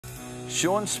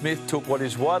Shaun Smith took what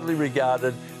is widely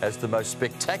regarded as the most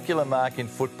spectacular mark in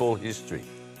football history.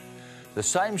 The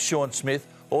same Shaun Smith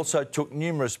also took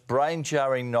numerous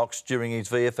brain-jarring knocks during his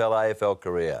VFL-AFL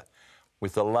career,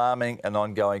 with alarming and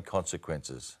ongoing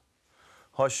consequences.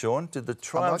 Hi, Shaun. Did the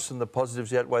triumphs and the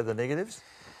positives outweigh the negatives?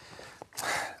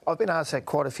 I've been asked that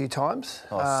quite a few times.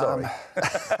 Oh, sorry.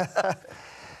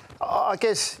 I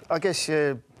guess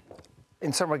in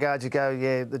some regards you go,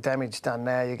 yeah, the damage done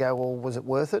now. You go, well, was it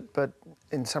worth it? But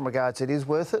in some regards it is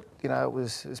worth it. You know, it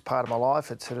was part of my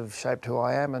life. It sort of shaped who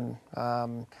I am and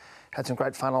had some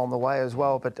great fun along the way as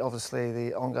well. But obviously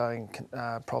the ongoing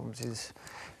problems is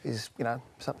you know,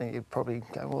 something you'd probably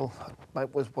go, well,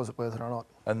 mate, was it worth it or not?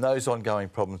 And those ongoing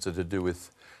problems are to do with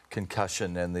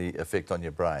concussion and the effect on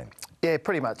your brain? Yeah,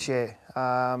 pretty much, yeah.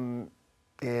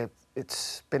 Yeah,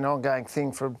 it's been an ongoing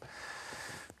thing for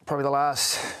probably the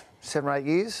last 7 or 8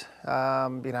 years.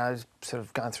 You know, sort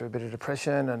of going through a bit of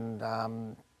depression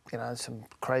and, you know, some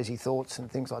crazy thoughts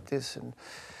and things like this. And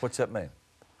what's that mean?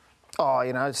 Oh,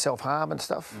 you know, self-harm and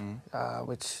stuff,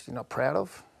 which you're not proud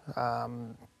of.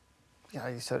 You know,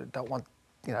 you sort of don't want,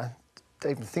 you know, to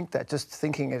even think that. Just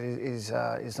thinking it is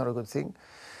not a good thing.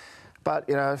 But,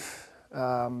 you know,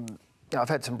 I've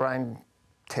had some brain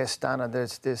tests done and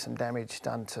there's some damage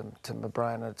done to my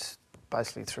brain. It's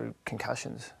basically through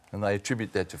concussions. And they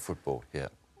attribute that to football, yeah?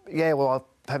 Yeah, well,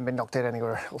 I haven't been knocked out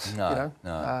anywhere else, no, you know?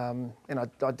 No.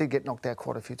 And I did get knocked out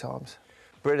quite a few times.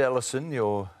 Brett Ellison,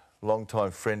 your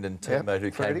long-time friend and teammate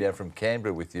who came down from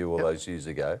Canberra with you all those years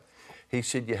ago, he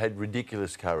said you had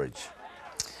ridiculous courage.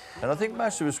 And I think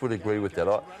most of us would agree with that.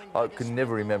 I can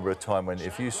never remember a time when,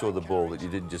 if you saw the ball, that you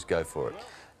didn't just go for it.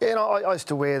 Yeah, and I used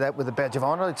to wear that with a badge of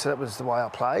honour, so that was the way I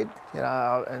played, you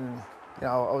know, and, you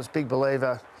know, I was a big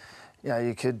believer, you know,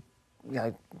 you could, you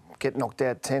know, get knocked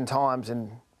out 10 times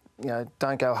and, you know,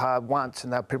 don't go hard once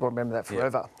and people remember that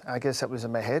forever. I guess that was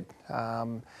in my head.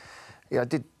 Yeah, I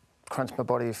did crunch my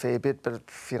body a fair bit, but,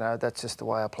 you know, that's just the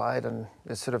way I played and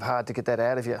it's sort of hard to get that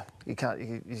out of you. You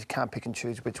can't pick and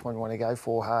choose which one you want to go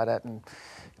for hard at and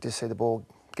just see the ball,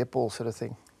 get ball sort of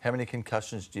thing. How many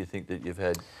concussions do you think that you've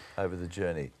had over the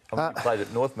journey? You played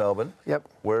at North Melbourne,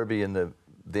 Werribee in the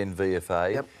then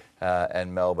VFA,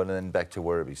 and Melbourne, and then back to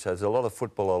Werribee. So there's a lot of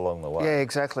football along the way. Yeah,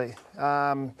 exactly.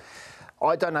 I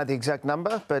don't know the exact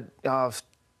number, but I was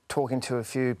talking to a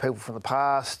few people from the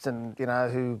past and, you know,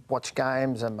 who watch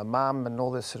games and my mum and all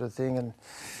this sort of thing and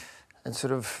we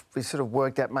sort of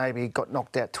worked out maybe got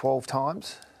knocked out 12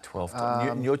 times. 12 times?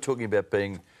 And you're talking about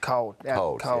being... Cold,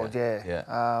 yeah.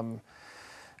 Yeah.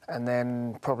 And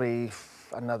then probably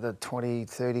another 20,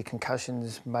 30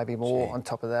 concussions, maybe more on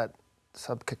top of that,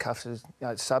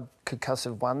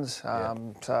 subconcussive ones.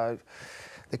 So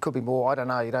there could be more. I don't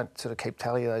know. You don't sort of keep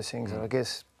tally of those things. And I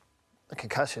guess a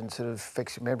concussion sort of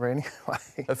affects your memory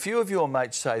anyway. A few of your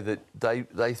mates say that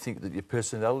they think that your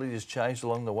personality has changed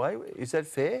along the way. Is that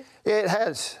fair? Yeah, it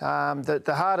has.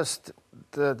 The hardest,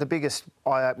 the biggest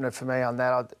eye-opener for me on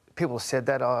that, people said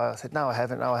that. I said, no, I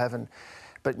haven't.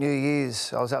 But New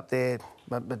Year's, I was up there.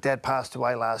 My dad passed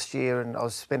away last year and I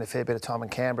spent a fair bit of time in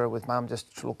Canberra with Mum,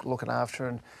 just looking after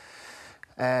her.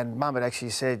 And Mum had actually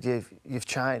said, you've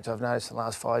changed. I've noticed in the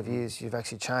last 5 years you've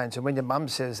actually changed. And when your mum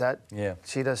says that,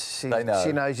 she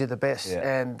knows you're the best.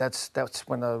 And that's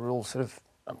when the rules sort of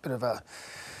a bit of a,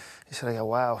 you sort of go,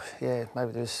 wow, yeah,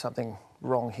 maybe there's something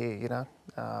wrong here, you know,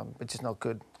 which is not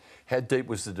good. How deep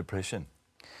was the depression?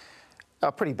 Oh,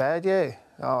 pretty bad, yeah.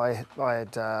 I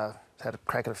had a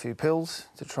crack at a few pills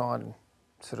to try and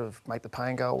sort of make the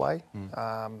pain go away.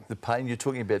 The pain, you're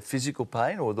talking about physical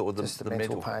pain or the just the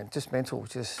mental pain? Just mental,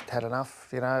 just had enough,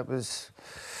 you know, it's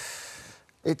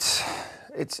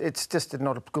just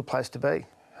not a good place to be.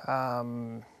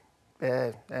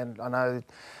 Yeah, and I know a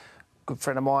good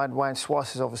friend of mine, Wayne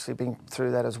Swice, has obviously been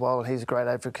through that as well, and he's a great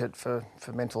advocate for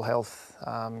mental health,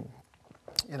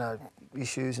 you know,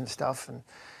 issues and stuff, and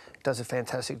does a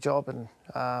fantastic job. And,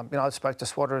 you know, I spoke to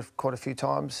Swatter quite a few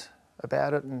times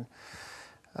about it, and,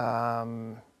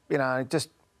 you know, you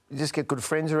just get good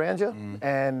friends around you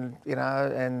and, you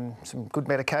know, and some good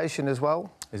medication as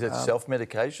well. Is that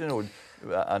self-medication or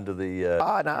under the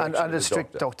no, under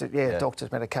strict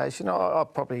doctor's medication. I'll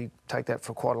probably take that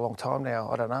for quite a long time now.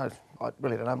 I don't know. I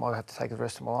really don't know. I might have to take it the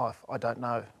rest of my life. I don't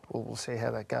know. We'll see how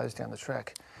that goes down the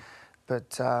track.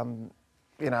 But,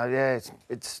 you know, yeah,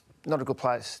 it's not a good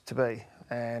place to be.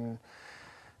 And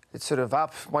it's sort of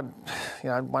up, one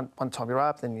time you're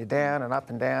up, then you're down and up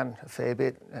and down a fair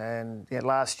bit. And yeah,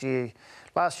 last year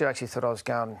I actually thought I was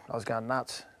going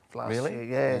nuts. Last year,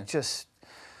 yeah. Just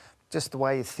the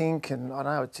way you think, and I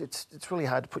know it's really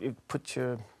hard to put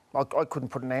your. I couldn't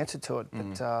put an answer to it,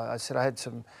 but I said I had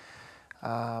some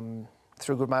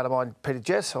through a good mate of mine, Peter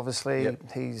Jess, obviously,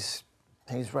 Yep. he's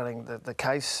running the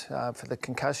case for the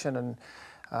concussion, and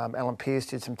Alan Pearce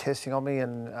did some testing on me,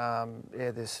 and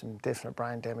yeah, there's some definite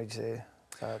brain damage there.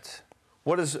 So it's...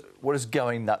 What does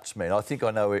going nuts mean? I think I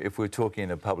know, if we're talking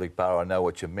in a public bar, I know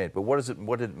what you meant, but what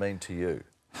did it mean to you?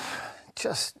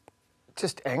 Just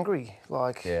angry.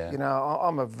 Like, Yeah. you know,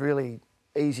 I'm a really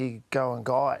easy-going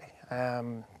guy,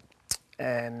 and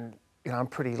you know, I'm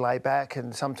pretty laid back,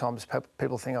 and sometimes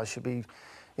people think I should be,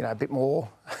 you know, a bit more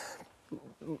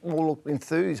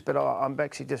enthused, but I'm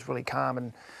actually just really calm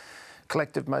and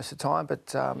collected most of the time. But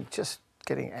just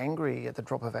getting angry at the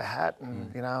drop of a hat, and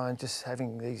you know, and just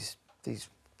having these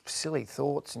silly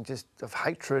thoughts and just of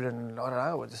hatred, and I don't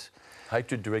know, it's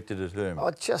Hatred directed at whom?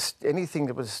 just anything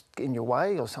that was in your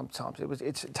way, or sometimes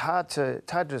it's hard to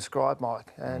describe,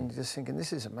 Mike, and just thinking,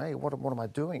 this isn't me. What am I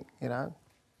doing? You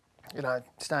know,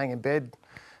 staying in bed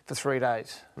for 3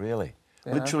 days. Really?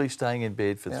 You Literally staying in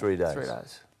bed for 3 days? 3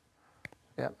 days.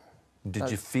 Yep.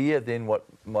 Did you fear then what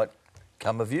might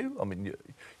come of you? I mean,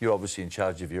 you're obviously in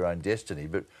charge of your own destiny,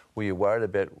 but were you worried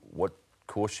about what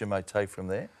course you may take from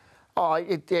there? Oh,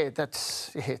 yeah,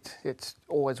 that's it. It's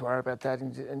always worry about that,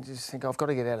 and just think, I've got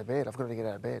to get out of bed. I've got to get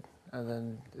out of bed, and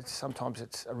then sometimes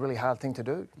it's a really hard thing to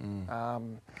do.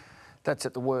 That's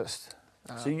at the worst.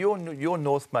 So your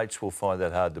North mates will find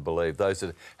that hard to believe. Those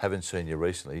that haven't seen you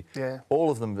recently, Yeah.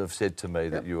 all of them have said to me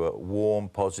that you are warm,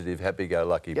 positive,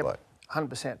 happy-go-lucky bloke.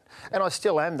 100%. And I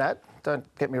still am that. Don't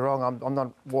get me wrong. I'm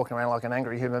not walking around like an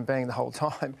angry human being the whole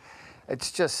time.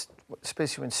 It's just,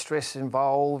 especially when stress is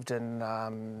involved,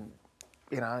 and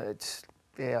you know,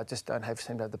 I just don't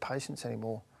seem to have the patience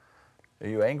anymore. Are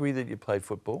you angry that you played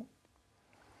football?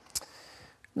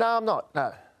 No, I'm not.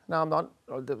 No, I'm not.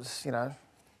 It was, you know,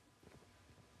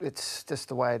 it's just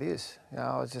the way it is. You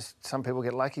know, it's just, some people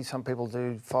get lucky, some people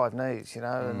do 5 knees, you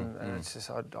know, and it's just,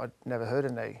 I'd never hurt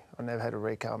a knee. I never had a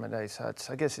reco on my knee. So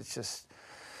I guess it's just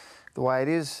the way it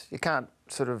is. You can't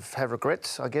sort of have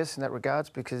regrets, I guess, in that regards,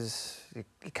 because you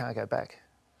can't go back.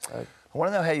 So, I want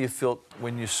to know how you felt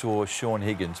when you saw Shaun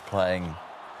Higgins playing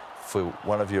for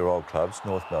one of your old clubs,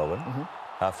 North Melbourne,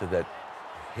 after that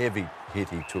heavy hit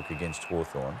he took against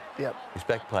Hawthorn. Yep. He's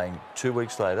back playing 2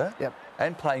 weeks later. Yep.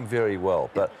 And playing very well.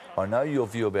 But I know your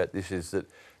view about this is that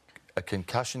a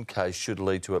concussion case should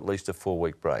lead to at least a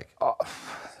 4-week break. I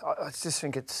just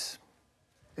think I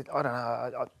don't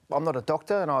know. I'm not a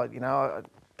doctor, and you know,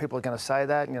 people are going to say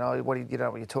that. You know, you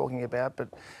know what you're talking about, but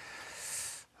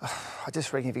I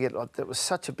just reckon if you get, like, that was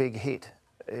such a big hit.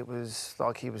 It was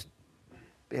like he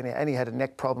had a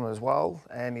neck problem as well,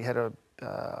 and he had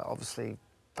obviously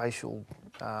facial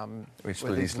With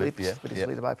with his lip, yeah. with his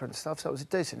lid open and stuff. So it was a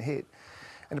decent hit.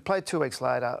 And to play 2 weeks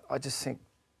later, I just think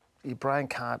your brain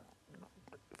can't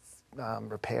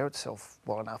repair itself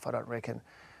well enough, I don't reckon.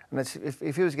 And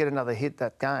if he was to get another hit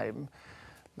that game,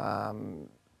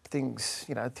 things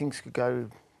could go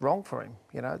wrong for him,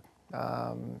 you know.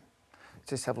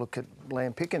 Just have a look at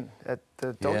Liam Picken at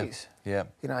the Doggies. Yeah.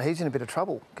 You know, he's in a bit of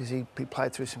trouble because he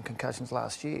played through some concussions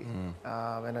last year,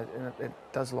 and it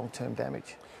does long-term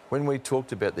damage. When we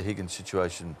talked about the Higgins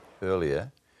situation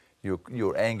earlier,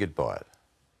 you're angered by it.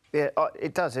 Yeah,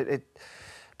 it does.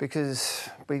 Because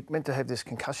we meant to have this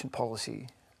concussion policy,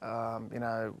 you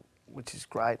know, which is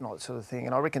great and all that sort of thing.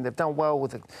 And I reckon they've done well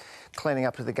with the cleaning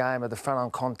up to the game of the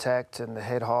front-on contact and the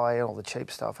head high and all the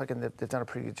cheap stuff. I reckon they've done a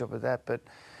pretty good job of that. But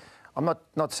I'm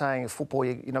not saying in football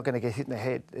you're not going to get hit in the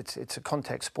head. It's a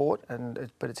contact sport,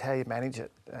 but it's how you manage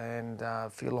it and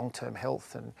for your long-term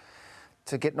health. And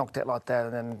to get knocked out like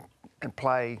that and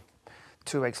play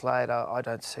 2 weeks later, I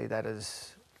don't see that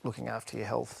as looking after your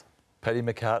health. Paddy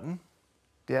McCartan?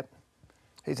 Yep.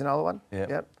 He's another one.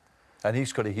 Yep. And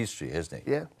he's got a history, hasn't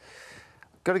he? Yeah.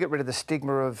 Got to get rid of the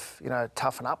stigma of, you know,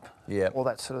 toughen up, all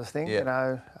that sort of thing. You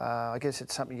know, I guess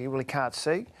it's something you really can't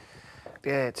see.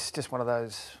 Yeah, it's just one of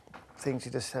those things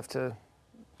you just have to,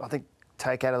 I think,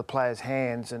 take out of the players'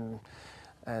 hands and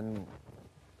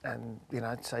you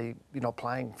know, say you're not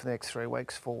playing for the next 3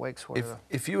 weeks, 4 weeks, whatever.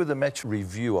 If you were the match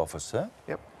review officer,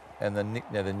 Yep. and the Nick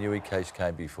Naitanui case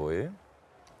came before you,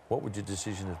 what would your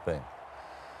decision have been?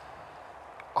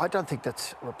 I don't think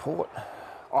that's a report.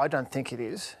 I don't think it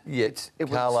is. Yet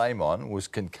Carl Amon was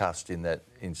concussed in that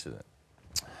incident.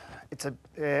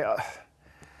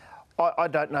 I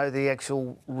don't know the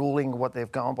actual ruling, what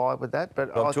they've gone by with that, but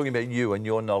I'm talking about you and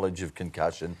your knowledge of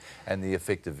concussion and the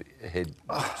effect of head.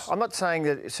 I'm not saying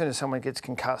that as soon as someone gets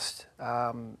concussed,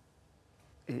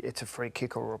 it's a free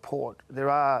kick or a report. There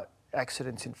are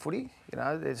accidents in footy, you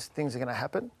know, there's things that are going to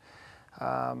happen.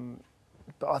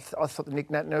 But I thought the Nick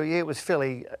Naitanui, it was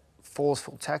fairly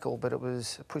forceful tackle, but it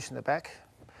was a push in the back.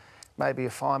 maybe a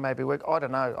fine, maybe a week. I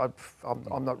don't know.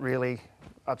 I'm not really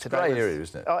up to date. Grey area,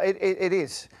 isn't it? Oh, it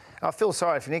is. I feel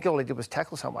sorry for Nick. All he did was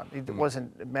tackle someone. He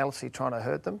wasn't maliciously trying to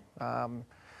hurt them.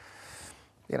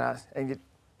 You know, and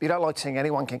you don't like seeing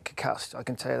anyone get concussed. I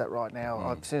can tell you that right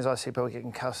now. As soon as I see people get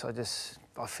concussed,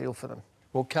 I feel for them.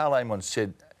 Well, Carl Amon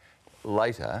said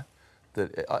later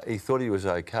that he thought he was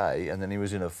okay, and then he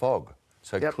was in a fog.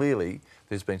 So clearly,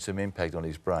 there's been some impact on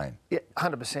his brain. Yeah,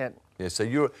 100%. Yeah, so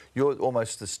you're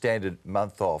almost the standard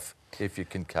month off if you're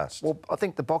concussed. Well, I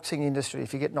think the boxing industry,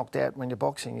 if you get knocked out when you're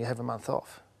boxing, you have a month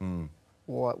off.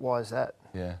 Why is that?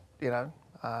 Yeah. You know,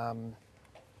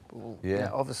 you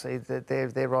know, obviously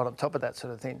they're right on top of that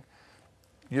sort of thing.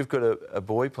 You've got a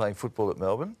boy playing football at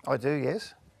Melbourne. I do,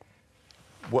 yes.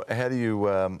 How do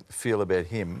you feel about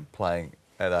him playing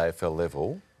at AFL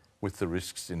level with the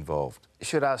risks involved? You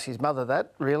should ask his mother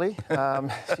that, really.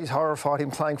 She's horrified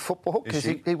him playing football because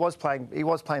he was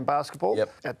playing basketball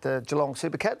at the Geelong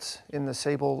Supercats in the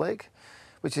Seaball League,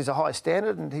 which is a high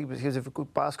standard, and he was a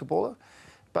good basketballer.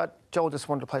 But Joel just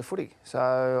wanted to play footy,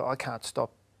 so I can't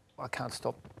stop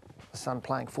the son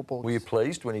playing football. Were you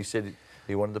pleased when he said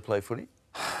he wanted to play footy?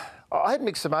 I had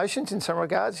mixed emotions in some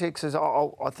regards, because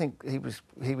I think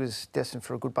he was destined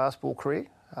for a good basketball career.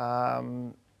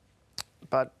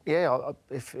 But yeah,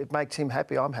 if it makes him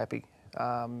happy, I'm happy.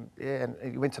 Yeah, and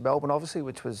he went to Melbourne, obviously,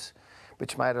 which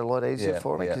made it a lot easier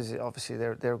for me, because obviously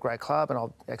they're a great club and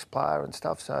I'm ex-player and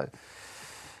stuff. So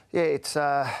yeah, it's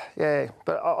yeah.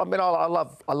 But I mean, I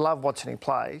love watching him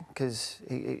play, because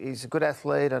he's a good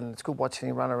athlete and it's good watching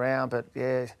him run around. But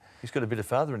yeah, he's got a bit of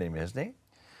father in him, hasn't he?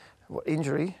 What,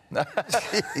 injury?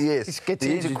 Yes, he gets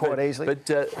injured quite easily.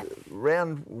 But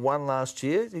round one last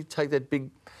year, did he take that big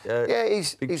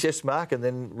chest mark and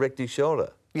then wrecked his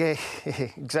shoulder? Yeah,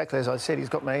 exactly as I said. He's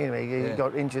got me in me. He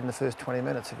got injured in the first 20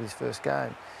 minutes of his first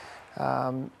game.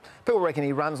 People reckon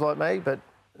he runs like me, but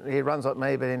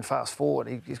in fast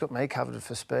forward, he's got me covered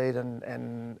for speed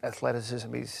and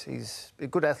athleticism. He's a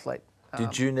good athlete.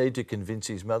 Did you need to convince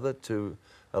his mother to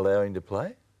allow him to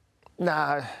play?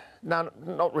 No,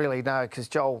 not really, no, because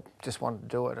Joel just wanted to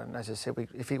do it, and as I said,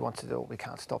 if he wants to do it, we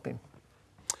can't stop him.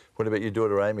 What about your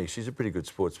daughter Amy? She's a pretty good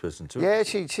sports person too. Yeah,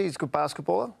 she's a good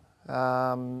basketballer.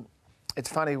 It's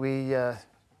funny,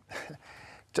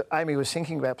 Amy was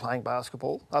thinking about playing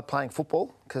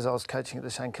football, because I was coaching at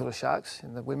the St Kilda Sharks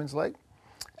in the Women's League,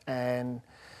 and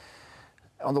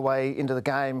on the way into the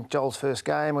game, Joel's first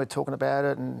game, we're talking about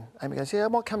it, and Amy goes, yeah, I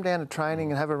might come down to training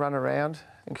and have a run around.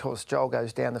 And of course, Joel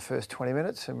goes down the first 20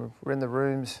 minutes, and we're in the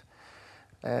rooms,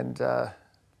 and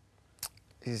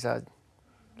his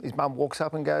mum walks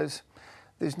up and goes,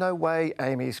 there's no way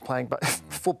Amy's playing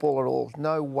football at all.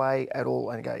 No way at all.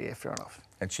 And I go, yeah, fair enough.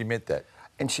 And she meant that?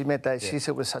 And she meant that. Yeah. She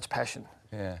said it with such passion.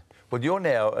 Yeah. Well, you're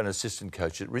now an assistant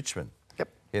coach at Richmond. Yep.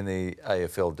 In the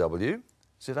AFLW.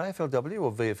 Is it AFLW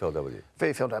or VFLW?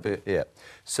 VFLW. Yeah.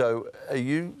 So are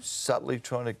you subtly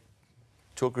trying to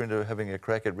talk her into having a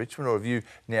crack at Richmond, or have you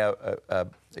now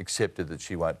accepted that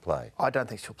she won't play? I don't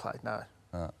think she'll play, no.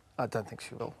 I don't think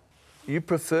she will. You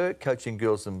prefer coaching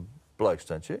girls than blokes,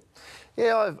 don't you?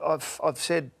 Yeah, I've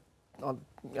said, you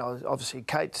know, obviously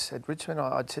Kate's at Richmond.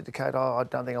 I'd said to Kate, I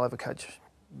don't think I'll ever coach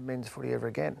men's footy ever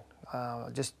again. I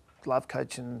just love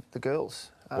coaching the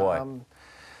girls. Why?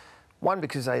 One,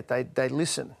 because they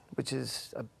listen, which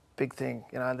is a big thing.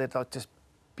 You know, they're like just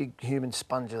big human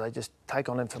sponges. They just take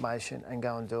on information and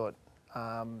go and do it.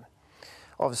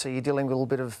 Obviously, you're dealing with a little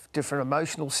bit of different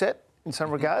emotional set in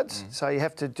some regards, so you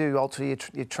have to alter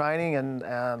your training and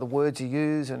the words you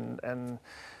use and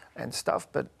stuff.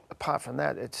 But apart from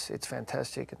that, it's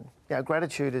fantastic. And you know,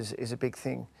 gratitude is a big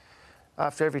thing.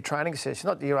 After every training session,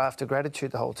 not that you're after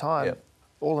gratitude the whole time. Yep.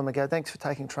 All of them go, thanks for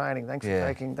taking training, thanks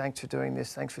for doing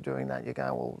this, thanks for doing that. You're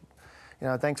going, well, you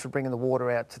know, thanks for bringing the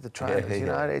water out to the trainers. You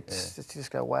know, it's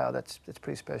just go, wow, that's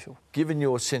pretty special. Given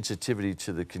your sensitivity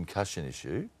to the concussion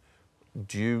issue,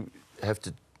 do you have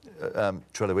to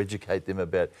try to educate them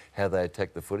about how they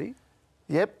attack the footy?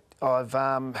 Yep,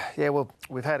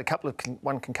 we've had a couple of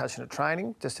one concussion at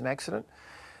training, just an accident,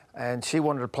 and she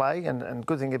wanted to play. And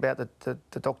good thing about the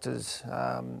doctors,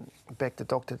 Beck, the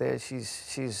doctor there,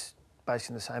 she's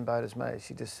basically in the same boat as me.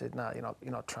 She just said, no,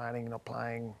 you're not training, you're not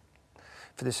playing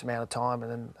for this amount of time,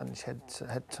 and she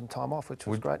had some time off, which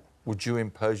was great. Would you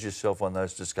impose yourself on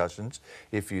those discussions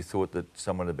if you thought that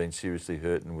someone had been seriously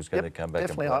hurt and was going to come back?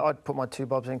 Definitely, and play? I'd put my two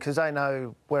bobs in, because they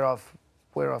know where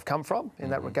I've come from in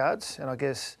that regards, and I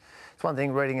guess it's one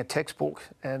thing reading a textbook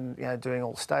and doing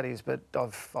all studies, but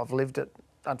I've lived it,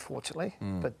 unfortunately.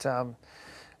 But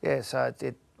yeah, so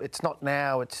it's not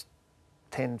now. It's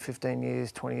 10, 15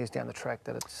 years, 20 years down the track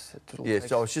that Yes,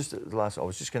 so I was just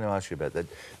going to ask you about that.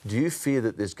 Do you fear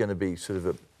that there's going to be sort of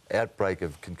an outbreak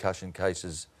of concussion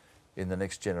cases in the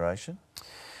next generation?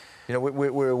 You know,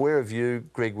 we're aware of you,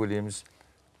 Greg Williams,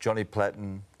 Johnny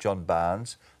Platten, John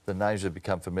Barnes. The names have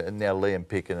become familiar, and now Liam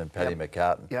Picken and Paddy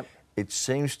McCartan. Yep. It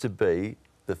seems to be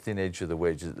the thin edge of the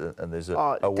wedge, and there's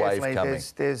a wave coming.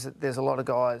 There's a lot of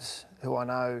guys who I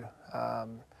know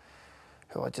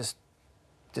who are just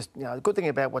you know, the good thing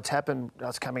about what's happened,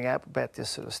 us coming out about this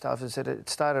sort of stuff, is that it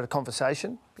started a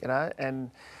conversation, you know, and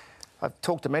I've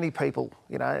talked to many people,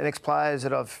 you know, ex-players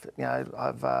that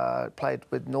I've played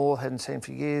with North, hadn't seen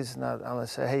for years, and I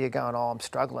say, how you going? Oh, I'm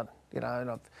struggling, you know,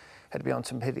 and I've had to be on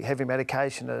some heavy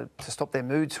medication to stop their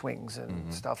mood swings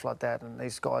and stuff like that, and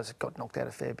these guys got knocked out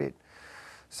a fair bit.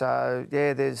 So,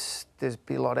 yeah, there's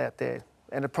be a lot out there,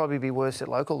 and it'd probably be worse at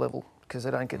local level, because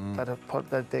they don't get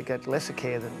they get lesser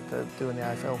care than they do in the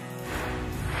AFL.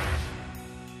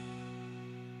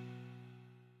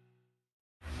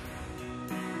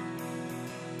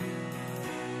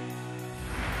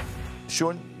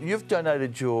 Shaun, you've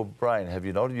donated your brain, have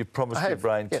you not? You promised your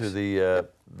brain to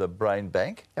the brain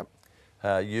bank. Yep.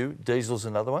 You, Diesel's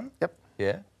another one. Yep.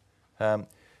 Yeah.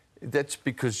 That's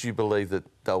because you believe that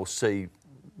they'll see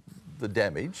the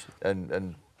damage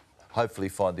and hopefully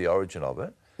find the origin of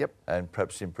it. Yep. And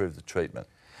perhaps improve the treatment.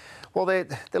 Well, they're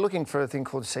looking for a thing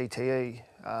called CTE,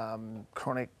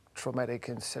 chronic traumatic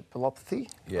encephalopathy.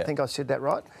 Yeah. I think I said that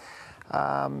right.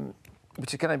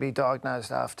 Which is going to be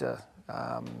diagnosed after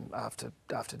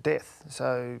death.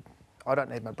 So I don't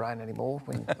need my brain anymore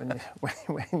when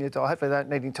you die. Hopefully, they don't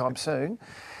need any time soon.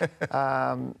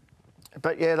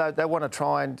 But yeah, they want to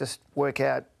try and just work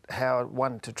out how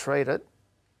to treat it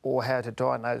or how to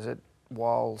diagnose it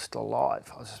while still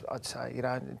alive. I'd say, you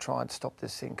know, and try and stop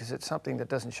this thing, because it's something that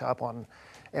doesn't show up on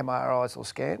MRIs or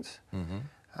scans.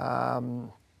 Yeah,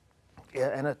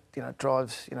 and it, you know,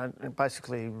 drives, you know, it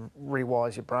basically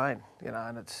rewires your brain, you know,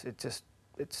 and it's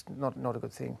not a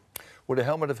good thing. Would a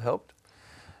helmet have helped?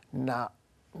 No.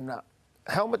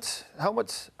 Helmets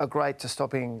are great to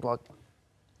stopping like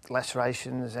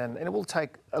lacerations, and it will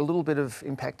take a little bit of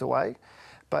impact away.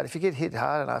 But if you get hit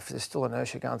hard enough, there's still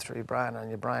inertia going through your brain, and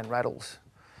your brain rattles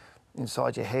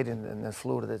inside your head, and the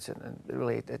fluid that's in, and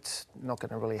really, it's not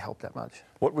going to really help that much.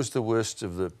 What was the worst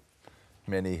of the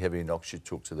many heavy knocks you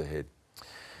took to the head?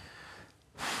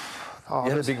 You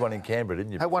had a big one in Canberra,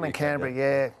 didn't you? I had one in Canberra,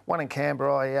 yeah. One in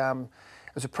Canberra.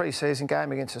 It was a pre-season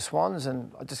game against the Swans,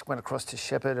 and I just went across to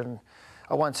Shepherd, and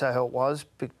I won't say who it was,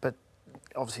 but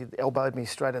obviously it elbowed me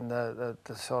straight in the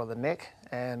side of the neck,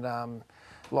 and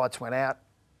lights went out.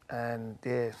 And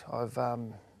yeah,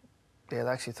 they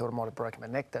actually thought I might have broken my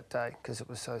neck that day because it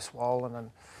was so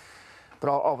swollen. But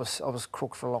I was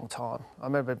crook for a long time. I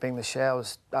remember being in the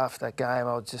showers after that game.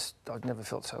 I'd never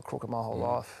felt so crook in my whole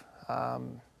life.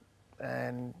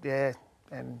 And yeah,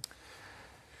 and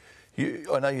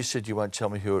I know you said you won't tell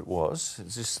me who it was.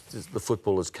 It's just the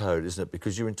footballer's code, isn't it?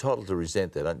 Because you're entitled to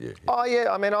resent that, aren't you? Oh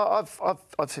yeah, I mean, I've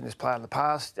seen this player in the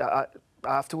past.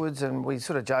 Afterwards, and we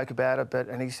sort of joke about it,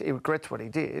 and he regrets what he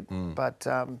did. But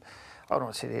I don't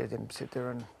want to sit there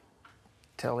and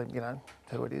tell him, you know,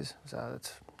 who it is. So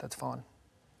that's fine.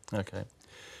 Okay.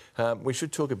 We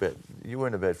should talk about, you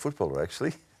weren't a bad footballer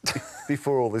actually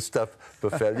before all this stuff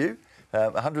befell you.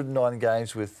 109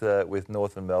 games with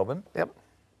North and Melbourne. Yep.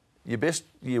 Your best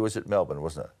year was at Melbourne,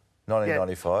 wasn't it?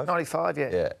 1995. 95, yeah.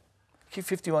 Yeah. You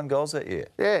 51 goals that year.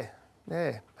 Yeah.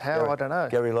 Yeah, how, I don't know.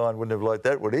 Gary Lyon wouldn't have liked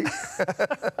that, would he?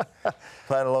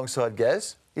 Playing alongside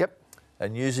Gaz. Yep.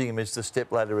 And using him as the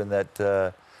stepladder in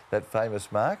that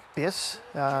famous mark. Yes.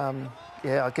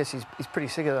 Yeah, I guess he's pretty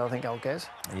sick of that, I think, old Gaz.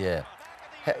 Yeah.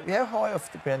 How high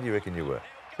off the ground do you reckon you were?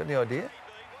 Got any idea?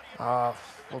 Well,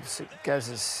 Gaz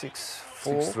is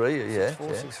 6'4". 6'3", yeah.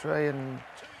 6'3", and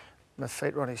my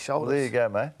feet were on his shoulders. Well, there you go,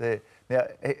 mate. There. Now,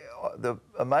 the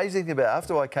amazing thing about,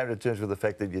 after I came to terms with the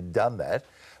fact that you'd done that,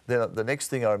 then the next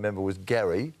thing I remember was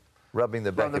Gary rubbing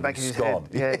the back of his scone.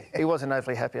 Yeah, he wasn't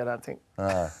overly happy, I don't think.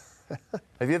 Ah.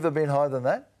 Have you ever been higher than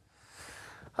that?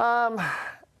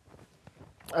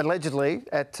 Allegedly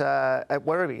at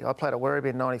Werribee. I played at Werribee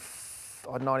in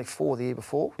 94 the year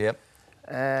before. Yep.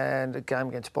 And a game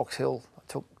against Box Hill, I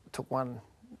took one,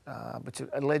 which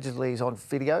allegedly is on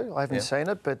video. I haven't seen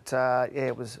it, but yeah,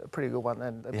 it was a pretty good one.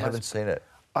 And you haven't seen it?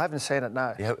 I haven't seen it,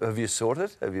 no. Have you sought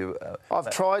it? Have you? I've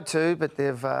tried to, but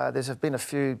there's been a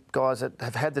few guys that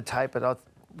have had the tape, but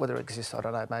whether it exists, I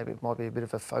don't know. Maybe it might be a bit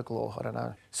of a folklore, I don't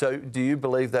know. So do you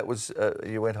believe that was,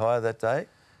 you went higher that day?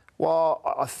 Well,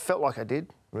 I felt like I did.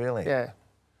 Really? Yeah.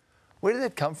 Where did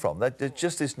that come from?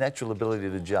 Just this natural ability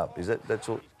to jump? That's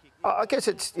all? I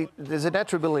guess there's a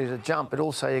natural ability to jump, but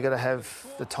also you've got to have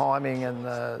the timing and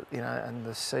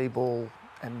the see ball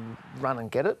and run and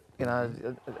get it,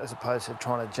 as opposed to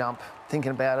trying to jump,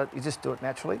 thinking about it. You just do it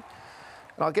naturally.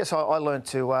 And I guess I learned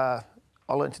to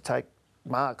take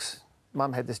marks.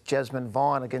 Mum had this jasmine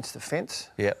vine against the fence.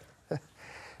 Yep.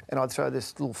 And I'd throw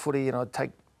this little footy and I'd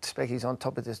take speckies on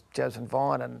top of this jasmine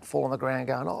vine and fall on the ground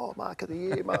going, oh, mark of the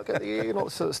year, and all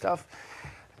that sort of stuff.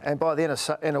 And by the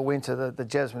end of winter, the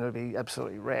jasmine would be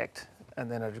absolutely wrecked,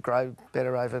 and then it'd grow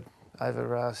better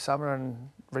over summer and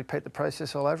repeat the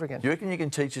process all over again. Do you reckon you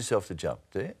can teach yourself to jump,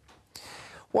 do you?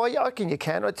 Well, yeah, I reckon you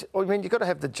can. You've got to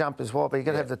have the jump as well, but you've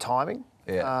got to have the timing.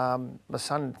 Yeah. My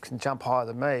son can jump higher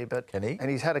than me, but can he? And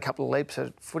he's had a couple of leaps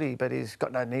at footy, but he's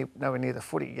got nowhere near the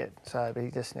footy yet. So, but he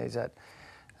just needs that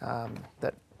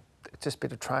just a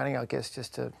bit of training, I guess,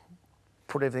 just to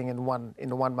put everything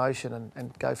into one motion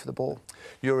and go for the ball.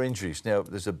 Your injuries. Now,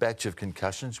 there's a batch of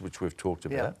concussions, which we've talked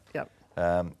about.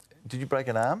 Yeah. Did you break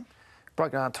an arm?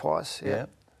 Broke an arm twice, yeah.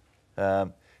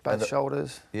 Both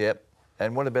shoulders. Yep.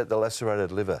 And what about the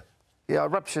lacerated liver? Yeah, I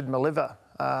ruptured my liver.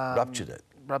 Ruptured it?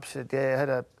 Ruptured, yeah. I had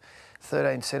a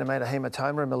 13-centimetre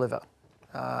haematoma in my liver.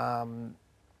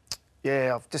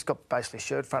 I've just got basically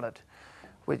shirt-fronted,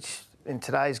 which in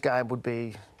today's game would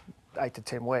be 8 to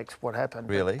 10 weeks. What happened?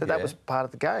 Really? But that was part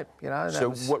of the game,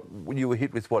 So what you were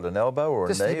hit with? What, an elbow or a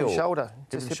knee? Just hip and shoulder.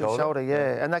 Just hip and shoulder,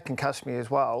 yeah. And that concussed me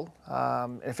as well.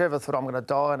 If I ever thought I'm going to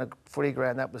die on a footy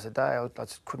ground, that was the day. I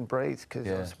just couldn't breathe because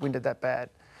I was winded that bad.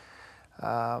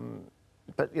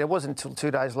 But it wasn't until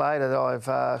 2 days later that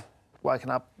I've woken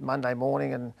up Monday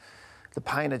morning and the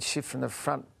pain had shifted from the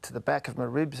front to the back of my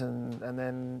ribs, and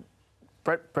then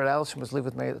Brett Allison was living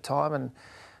with me at the time and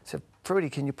said, Fruity,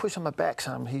 can you push on my back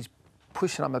some? He's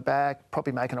pushing on my back,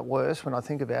 probably making it worse when I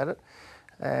think about it.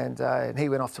 And he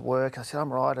went off to work. I said,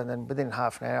 I'm right. And then within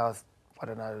half an hour, I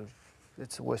don't know,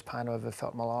 it's the worst pain I've ever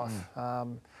felt in my life.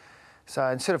 So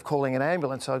instead of calling an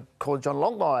ambulance, I called John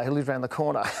Longmire, who lived around the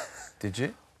corner. Did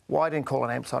you? Why I didn't call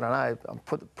an ambulance, I don't know.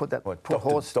 Put that poor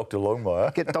horse... Dr.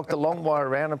 Longmire? Get Dr. Longmire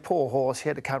around, and poor horse, he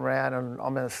had to come around, and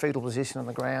I'm in a fetal position on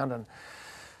the ground. And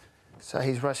so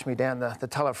he's rushed me down the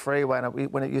Tulla Freeway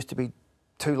when it used to be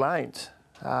 2 lanes.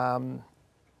 And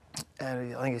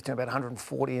I think he's doing about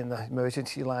 140 in the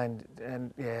emergency lane.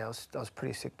 And, yeah, I was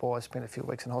pretty sick, boy. I spent a few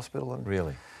weeks in hospital. And,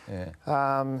 really? Yeah.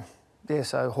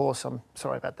 So horse, I'm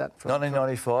sorry about that.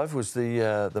 1995 was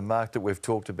the mark that we've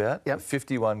talked about. Yep.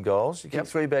 51 goals. You kicked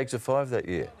 3 bags of 5 that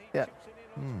year. Yeah.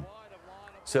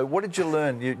 So what did you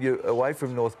learn? You're away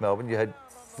from North Melbourne. You had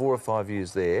 4 or 5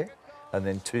 years there and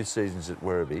then 2 seasons at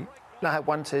Werribee. No, I had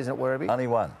 1 season at Werribee. Only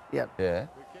 1? Yep. Yeah.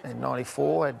 In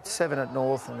 94, I had 7 at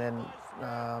North and then,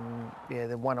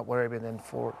 then 1 at Werribee and then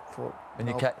 4 And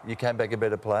you came back a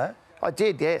better player? I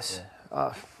did, yes.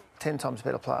 10 times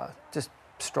better player. Just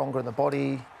stronger in the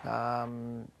body. I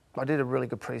did a really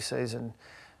good pre-season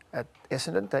at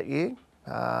Essendon that year,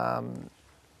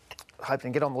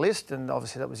 hoping to get on the list, and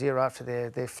obviously that was the year after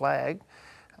their flag,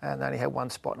 and they only had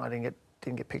 1 spot, and I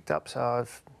didn't get picked up. So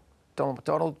Donald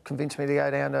McDonald convinced me to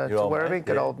go down to Werribee,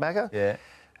 good old Macca,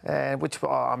 and which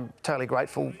I'm totally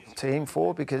grateful to him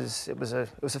for, because it was a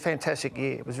fantastic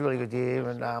year. It was a really good year,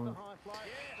 and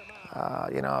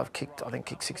I've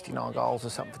kicked 69 goals or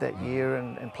something for that year,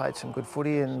 and played some good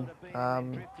footy, and I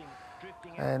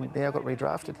got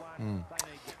redrafted.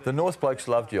 The North blokes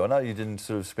loved you. I know you didn't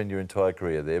sort of spend your entire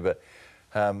career there, but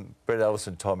Brett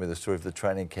Allison told me the story of the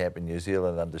training camp in New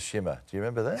Zealand under Shimmer. Do you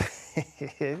remember that?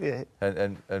 Yeah.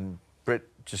 And Brett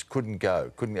just couldn't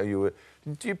go.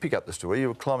 Do you pick up the story? You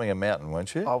were climbing a mountain,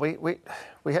 weren't you? Oh,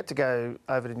 we had to go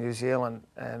over to New Zealand,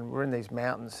 and we're in these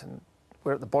mountains, and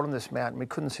we're at the bottom of this mountain. We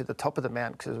couldn't see the top of the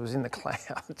mountain because it was in the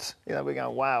clouds. We're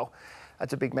going, wow,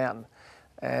 that's a big mountain.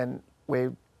 And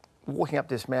we're walking up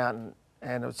this mountain,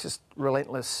 and it was just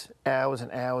relentless hours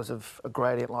and hours of a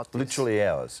gradient like this. Literally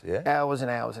hours, yeah? Hours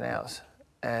and hours and hours.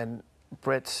 And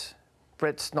Brett's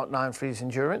not known for his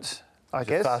endurance, I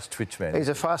guess. He's a fast twitch man. He's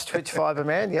a fast twitch fibre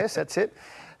man, yes, that's it.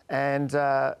 And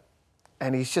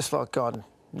he's just like gone,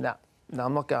 no,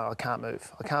 I'm not going, I can't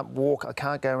move. I can't walk, I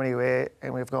can't go anywhere.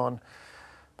 And we've gone,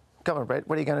 come on, Brett,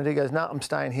 what are you going to do? He goes, no, I'm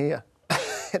staying here.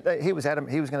 He was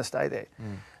adamant, he was going to stay there.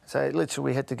 So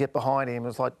literally we had to get behind him. It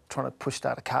was like trying to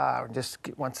start a car, and just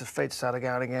once his feet started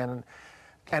going again,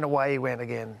 and away he went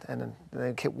again, and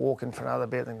then kept walking for another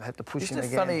bit, and had to push him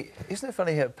again. Isn't it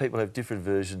funny how people have different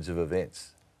versions of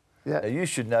events? Yeah. Now, you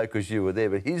should know because you were there,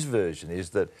 but his version is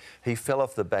that he fell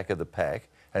off the back of the pack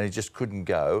and he just couldn't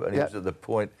go, and he was at the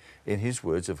point, in his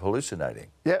words, of hallucinating.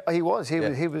 Yeah, he was. He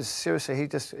was seriously.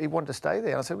 He wanted to stay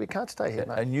there. And I said, we can't stay here,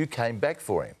 mate. And you came back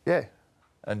for him. Yeah.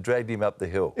 and dragged him up the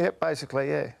hill. Yep, basically,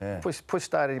 yeah. Push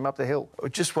started him up the hill.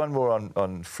 Just one more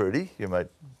on Freddie, your mate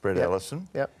Brett Allison.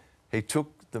 Yep. He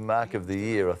took the mark of the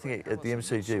year, I think, at the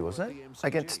MCG, wasn't it?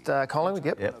 Against Collingwood,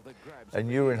 yep. And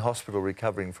you were in hospital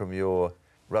recovering from your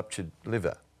ruptured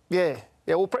liver. Yeah.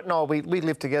 Yeah, well, Brett and I, we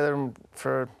lived together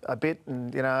for a bit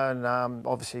and,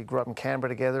 obviously grew up in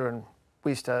Canberra together, and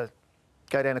we used to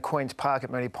go down to Queen's Park at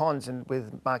Moonee Ponds and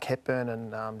with Mark Hepburn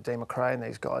and Dean McRae and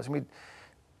these guys, and we'd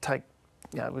take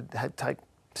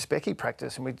specky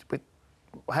practice, and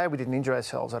how we didn't injure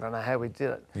ourselves, I don't know how we did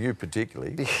it. You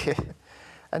particularly. Yeah.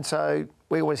 And so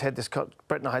we always had this, Brett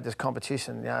and I had this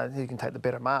competition, who can take the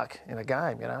better mark in a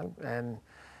game, and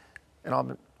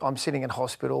I'm sitting in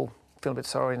hospital, feeling a bit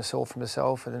sorry and sore for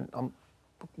myself, and I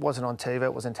wasn't on TV,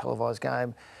 it wasn't a televised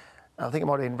game. And I think it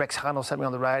might have been Rex Hunt or something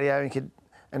on the radio,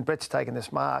 and Brett's taken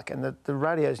this mark, and the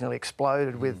radio's nearly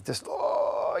exploded with just,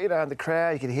 and the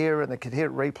crowd, you could hear it, and they could hear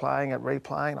it replaying,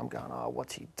 and I'm going, oh,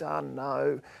 what's he done?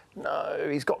 No,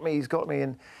 he's got me.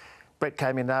 And Brett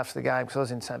came in after the game, because I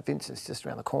was in St Vincent's just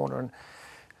around the corner,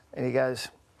 and he goes,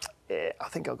 yeah, I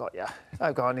think I got you.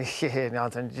 I've gone, yeah,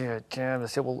 nothing. Yeah. I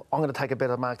said, well, I'm going to take a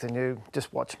better mark than you.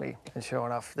 Just watch me. And sure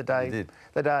enough, the day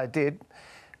I did,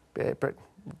 yeah,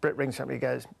 Brett rings somebody, he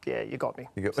goes, yeah, you got me.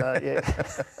 So, yeah.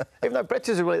 Even though Brett's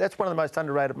that's one of the most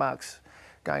underrated marks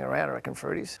going around, I reckon,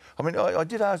 Fruities. I mean, I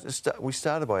did ask, we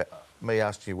started by me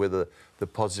asking you whether the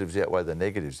positives outweigh the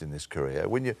negatives in this career.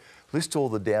 When you list all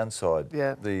the downside,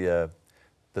 the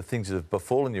things that have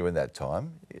befallen you in that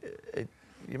time,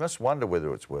 you must wonder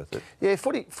whether it's worth it. Yeah,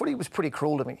 footy was pretty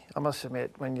cruel to me, I must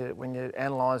admit, when you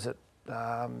analyse it,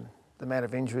 the amount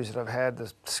of injuries that I've had,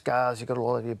 the scars you've got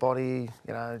all over your body,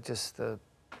 just the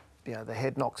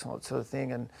head knocks and that sort of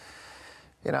thing, and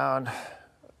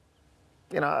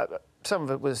some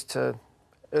of it was to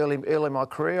early in my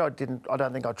career. I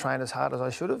don't think I trained as hard as I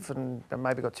should have, and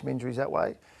maybe got some injuries that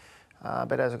way.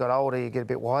 But as I got older, you get a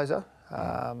bit wiser.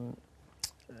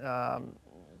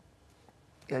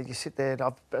 You sit there, and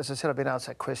as I said, I've been asked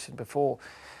that question before.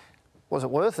 Was it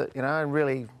worth it? And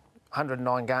really,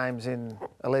 109 games in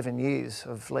 11 years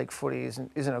of league footy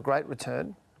isn't a great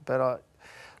return. But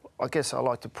I guess I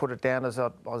like to put it down as I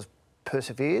was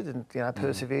persevered and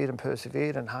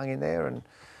persevered and hung in there, and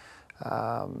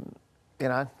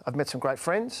I've met some great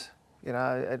friends. And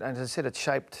as I said, it's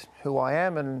shaped who I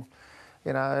am, and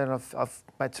and I've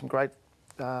made some great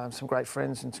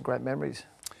friends and some great memories.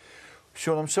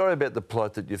 Shaun, I'm sorry about the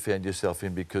plight that you found yourself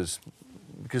in because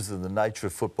of the nature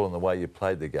of football and the way you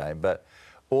played the game, but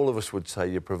all of us would say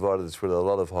you provided us with a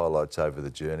lot of highlights over the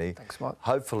journey. Thanks, Mike.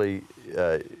 Hopefully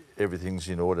everything's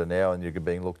in order now and you're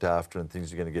being looked after and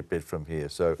things are going to get better from here.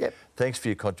 So thanks for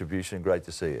your contribution. Great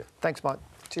to see you. Thanks, Mike.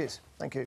 Cheers. Thank you.